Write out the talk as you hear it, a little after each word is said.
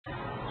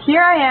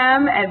Here I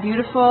am at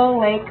beautiful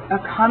Lake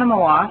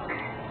Oconomowoc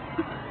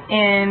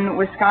in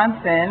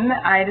Wisconsin.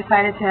 I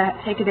decided to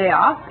take a day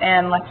off,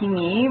 and lucky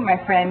me, my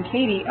friend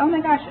Katie, oh my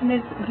gosh, and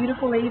there's a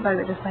beautiful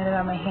ladybug that just landed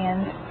on my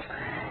hand.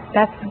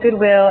 That's the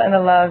goodwill and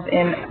the love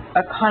in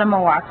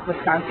Oconomowoc,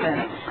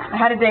 Wisconsin. I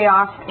had a day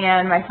off,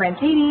 and my friend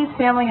Katie's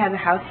family has a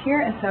house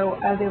here, and so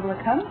I was able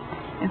to come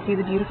and see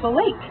the beautiful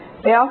lake.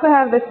 They also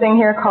have this thing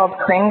here called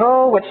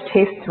Kringle, which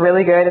tastes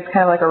really good. It's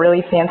kind of like a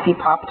really fancy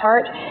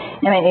Pop-Tart,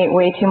 and I ate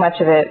way too much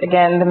of it.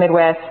 Again, the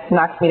Midwest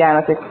knocks me down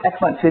with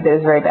excellent food that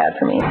is very bad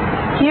for me.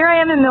 Here I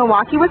am in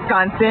Milwaukee,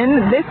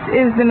 Wisconsin. This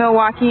is the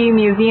Milwaukee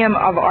Museum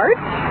of Art.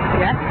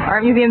 Yes.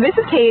 Art Museum. This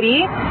is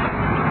Katie.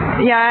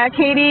 Yeah,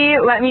 Katie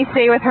let me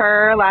stay with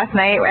her last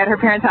night at her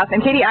parents' house,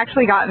 and Katie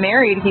actually got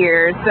married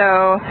here,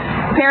 so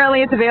apparently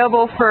it's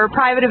available for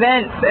private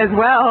events as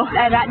well.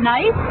 And at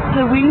night,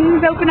 the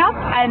wings open up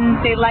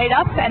and they light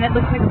up and it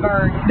looks like a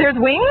bird. There's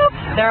wings?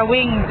 There are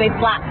wings, they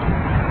flap.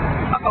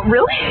 Oh,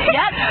 really?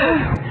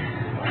 Yep.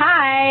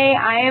 Hi,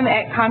 I am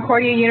at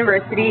Concordia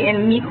University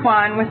in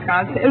Mequon,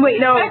 Wisconsin.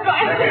 Wait, no. Oh,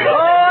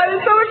 I'm in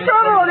so much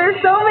trouble.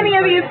 There's so many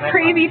of these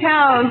crazy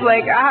towns,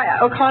 like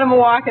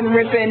Oconomowoc and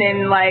Ripon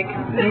and like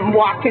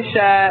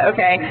Waukesha.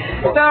 Okay.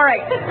 So, all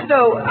right.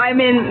 So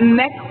I'm in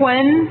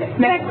Mequon.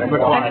 I'm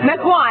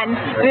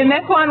in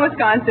Mequon,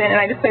 Wisconsin, and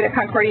I just played at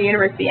Concordia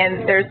University,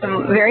 and there's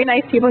some very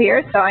nice people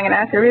here, so I'm going to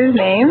ask everybody's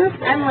names.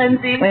 I'm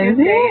Lindsay.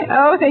 Lindsay?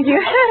 Oh, thank you.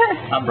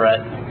 I'm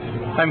Brett.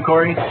 I'm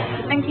Corey.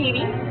 I'm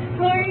Katie.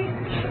 Lori.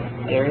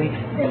 Gary.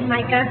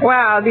 Micah.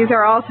 Wow, these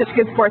are all such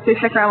good sports. They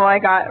stick around while I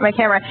got my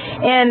camera.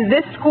 And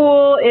this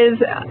school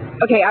is,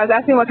 okay, I was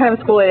asking what kind of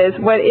school it is.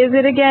 What is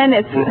it again?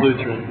 It's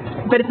Lutheran.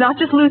 But it's not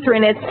just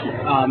Lutheran, it's...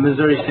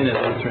 Missouri Synod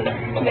Lutheran.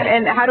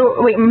 And how do,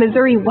 wait,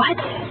 Missouri what?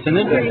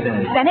 Synod?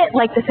 Senate,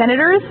 like the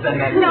senators?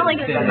 No,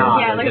 like,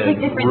 yeah, like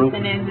different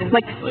synods.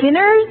 Like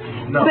sinners?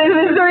 No.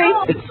 Missouri?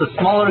 It's a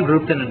smaller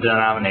group than a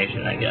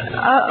denomination, I guess.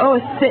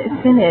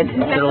 Synod.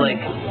 They're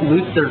like,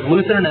 there's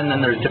Lutheran and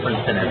then there's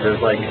different synods. There's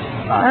like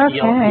ELCA,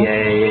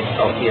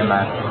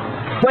 LCMS.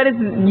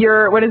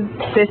 What is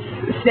this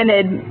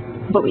synod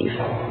belief?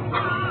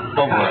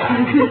 Or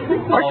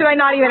should I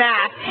not even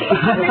ask?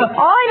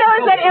 All I know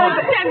is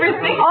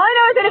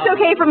that it's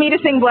okay for me to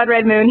sing Blood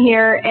Red Moon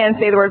here and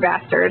say the word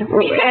bastard.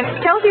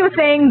 And Kelsey was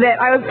saying that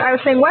I was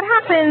saying, what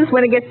happens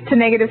when it gets to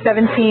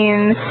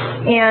 -17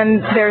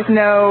 and there's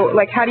no,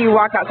 like, how do you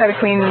walk outside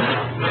between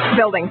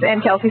buildings?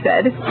 And Kelsey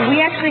said, we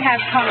actually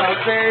have tunnels.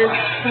 There's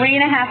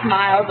 3.5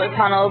 miles of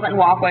tunnels and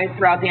walkways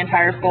throughout the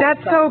entire school.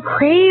 That's so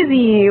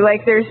crazy.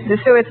 Like,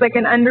 so it's like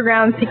an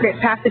underground secret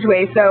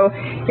passageway. So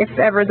if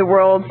ever the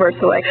world were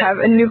to like have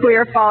a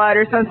nuclear fallout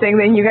or something,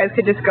 then you guys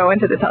could just go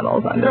into the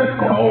tunnels under the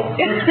school.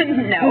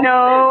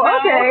 No.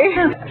 Okay.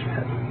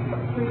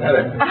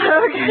 Okay.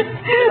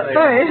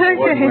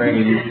 Okay.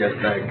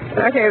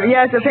 Okay.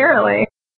 Yes, apparently.